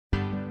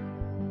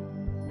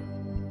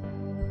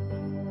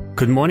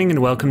Good morning and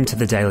welcome to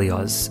the Daily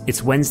Oz.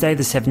 It's Wednesday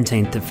the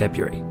 17th of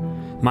February.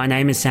 My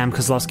name is Sam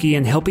Kozlowski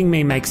and helping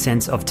me make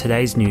sense of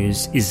today's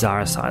news is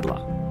Zara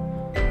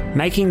Seidler.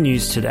 Making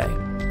news today.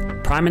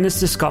 Prime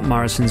Minister Scott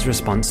Morrison's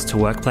response to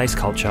workplace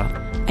culture.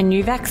 A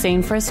new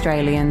vaccine for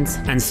Australians.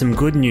 And some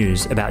good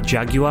news about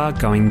Jaguar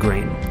going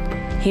green.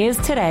 Here's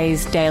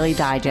today's Daily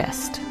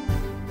Digest.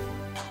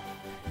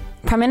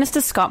 Prime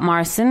Minister Scott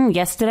Morrison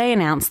yesterday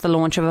announced the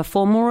launch of a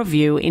formal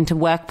review into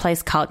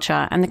workplace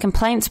culture and the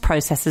complaints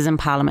processes in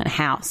Parliament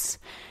House.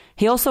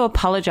 He also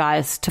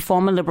apologised to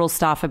former Liberal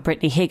staffer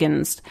Brittany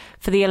Higgins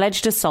for the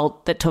alleged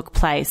assault that took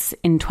place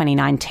in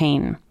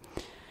 2019.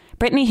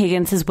 Brittany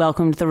Higgins has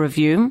welcomed the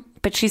review,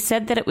 but she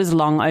said that it was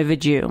long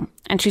overdue,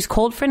 and she's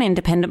called for an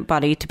independent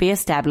body to be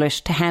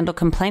established to handle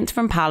complaints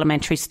from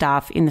parliamentary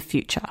staff in the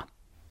future.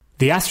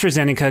 The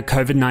AstraZeneca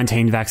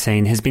COVID-19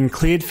 vaccine has been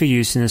cleared for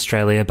use in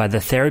Australia by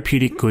the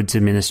Therapeutic Goods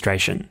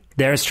Administration.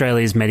 They're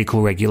Australia's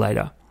medical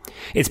regulator.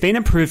 It's been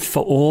approved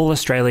for all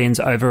Australians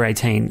over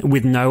 18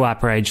 with no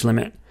upper age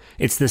limit.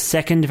 It's the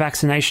second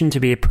vaccination to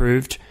be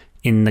approved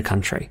in the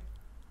country.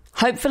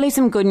 Hopefully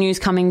some good news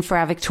coming for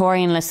our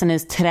Victorian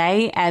listeners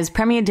today, as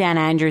Premier Dan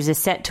Andrews is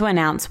set to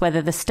announce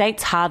whether the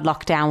state's hard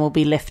lockdown will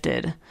be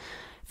lifted.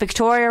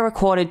 Victoria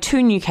recorded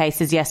 2 new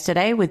cases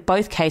yesterday, with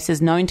both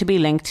cases known to be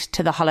linked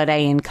to the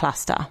Holiday Inn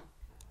cluster.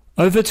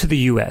 Over to the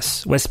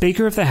US, where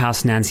Speaker of the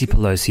House Nancy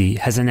Pelosi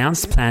has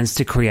announced plans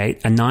to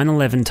create a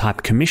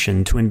 9/11-type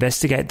commission to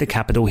investigate the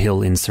Capitol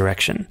Hill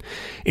insurrection.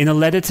 In a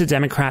letter to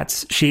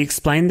Democrats, she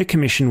explained the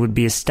commission would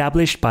be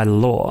established by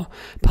law,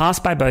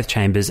 passed by both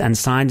chambers and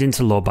signed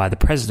into law by the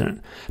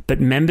president,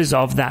 but members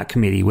of that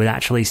committee would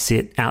actually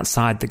sit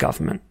outside the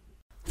government.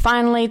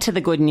 Finally, to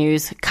the good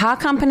news, car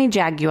company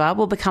Jaguar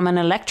will become an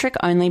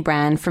electric-only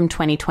brand from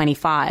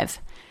 2025.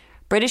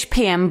 British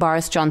PM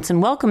Boris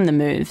Johnson welcomed the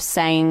move,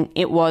 saying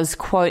it was,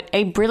 quote,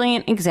 a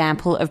brilliant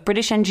example of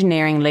British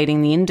engineering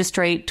leading the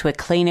industry to a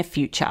cleaner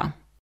future.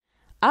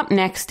 Up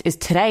next is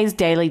today's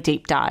Daily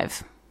Deep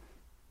Dive.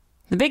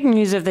 The big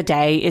news of the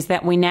day is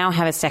that we now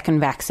have a second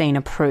vaccine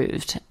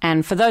approved,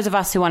 and for those of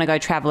us who want to go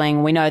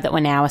travelling, we know that we're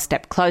now a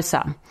step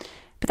closer.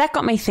 But that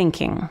got me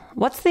thinking,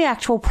 what's the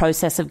actual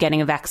process of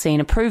getting a vaccine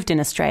approved in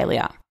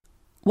Australia?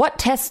 What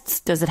tests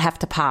does it have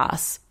to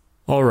pass?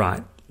 All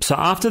right. So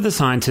after the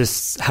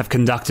scientists have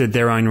conducted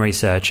their own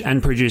research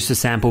and produced a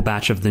sample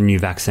batch of the new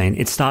vaccine,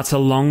 it starts a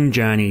long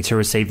journey to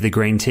receive the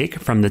green tick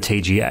from the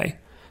TGA.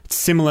 It's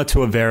similar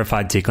to a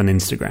verified tick on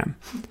Instagram.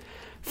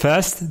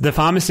 First, the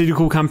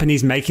pharmaceutical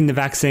companies making the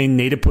vaccine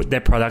need to put their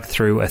product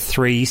through a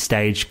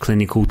 3-stage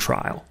clinical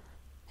trial.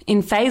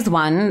 In phase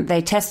 1,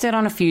 they tested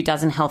on a few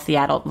dozen healthy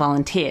adult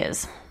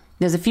volunteers.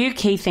 There's a few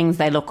key things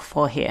they look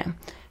for here.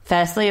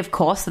 Firstly, of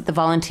course, that the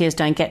volunteers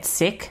don't get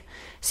sick.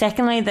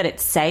 Secondly, that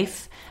it's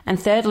safe. And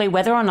thirdly,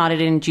 whether or not it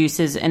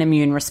induces an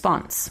immune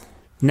response.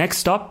 Next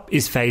stop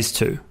is phase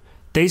 2.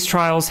 These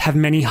trials have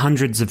many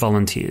hundreds of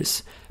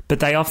volunteers, but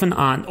they often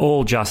aren't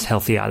all just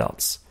healthy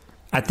adults.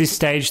 At this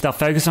stage, they'll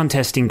focus on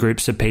testing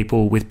groups of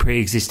people with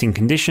pre-existing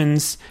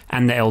conditions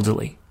and the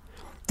elderly.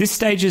 This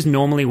stage is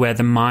normally where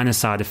the minor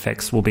side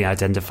effects will be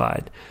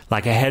identified,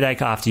 like a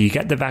headache after you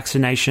get the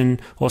vaccination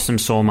or some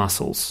sore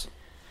muscles.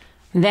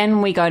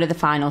 Then we go to the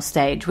final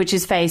stage, which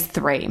is phase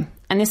 3,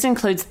 and this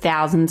includes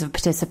thousands of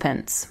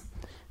participants.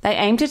 They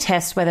aim to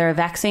test whether a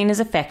vaccine is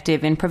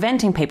effective in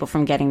preventing people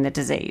from getting the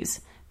disease,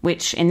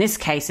 which in this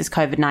case is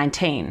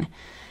COVID-19.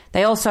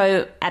 They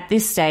also, at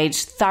this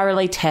stage,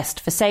 thoroughly test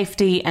for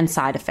safety and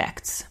side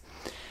effects.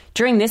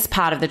 During this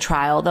part of the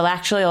trial, they'll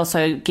actually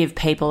also give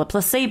people a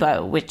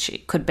placebo, which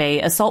could be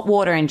a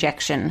saltwater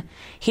injection.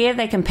 Here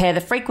they compare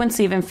the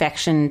frequency of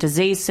infection,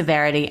 disease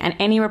severity, and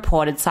any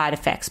reported side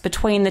effects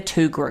between the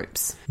two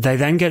groups. They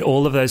then get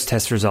all of those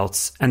test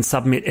results and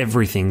submit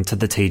everything to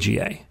the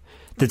TGA.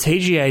 The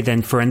TGA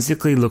then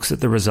forensically looks at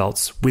the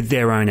results with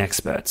their own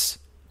experts.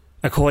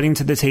 According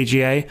to the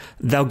TGA,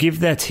 they'll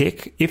give their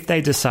tick if they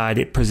decide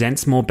it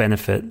presents more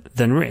benefit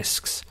than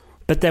risks.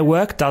 But their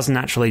work doesn't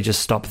actually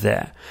just stop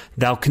there.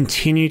 They'll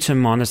continue to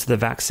monitor the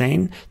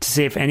vaccine to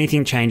see if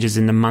anything changes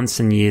in the months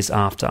and years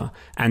after,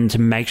 and to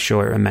make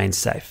sure it remains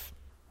safe.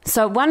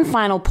 So one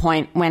final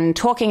point when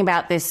talking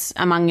about this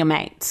among your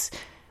mates.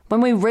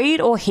 When we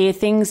read or hear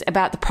things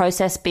about the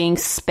process being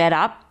sped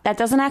up, that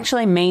doesn't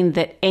actually mean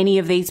that any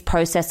of these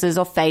processes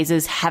or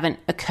phases haven't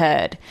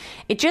occurred.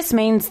 It just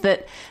means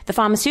that the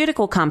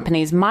pharmaceutical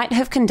companies might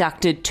have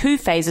conducted 2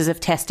 phases of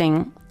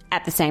testing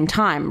at the same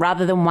time,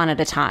 rather than 1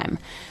 at a time.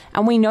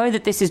 And we know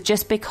that this is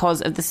just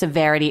because of the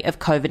severity of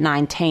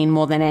COVID-19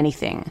 more than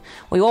anything.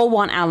 We all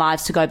want our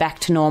lives to go back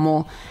to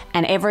normal,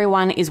 and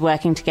everyone is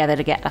working together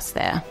to get us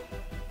there.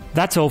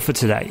 That's all for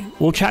today.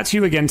 We'll chat to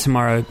you again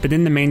tomorrow, but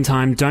in the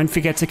meantime, don't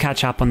forget to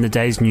catch up on the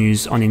day's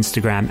news on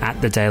Instagram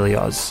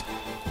 @TheDailyOz.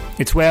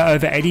 It's where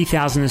over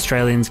 80,000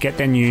 Australians get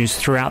their news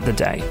throughout the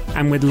day,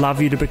 and we'd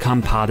love you to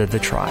become part of the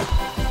tribe.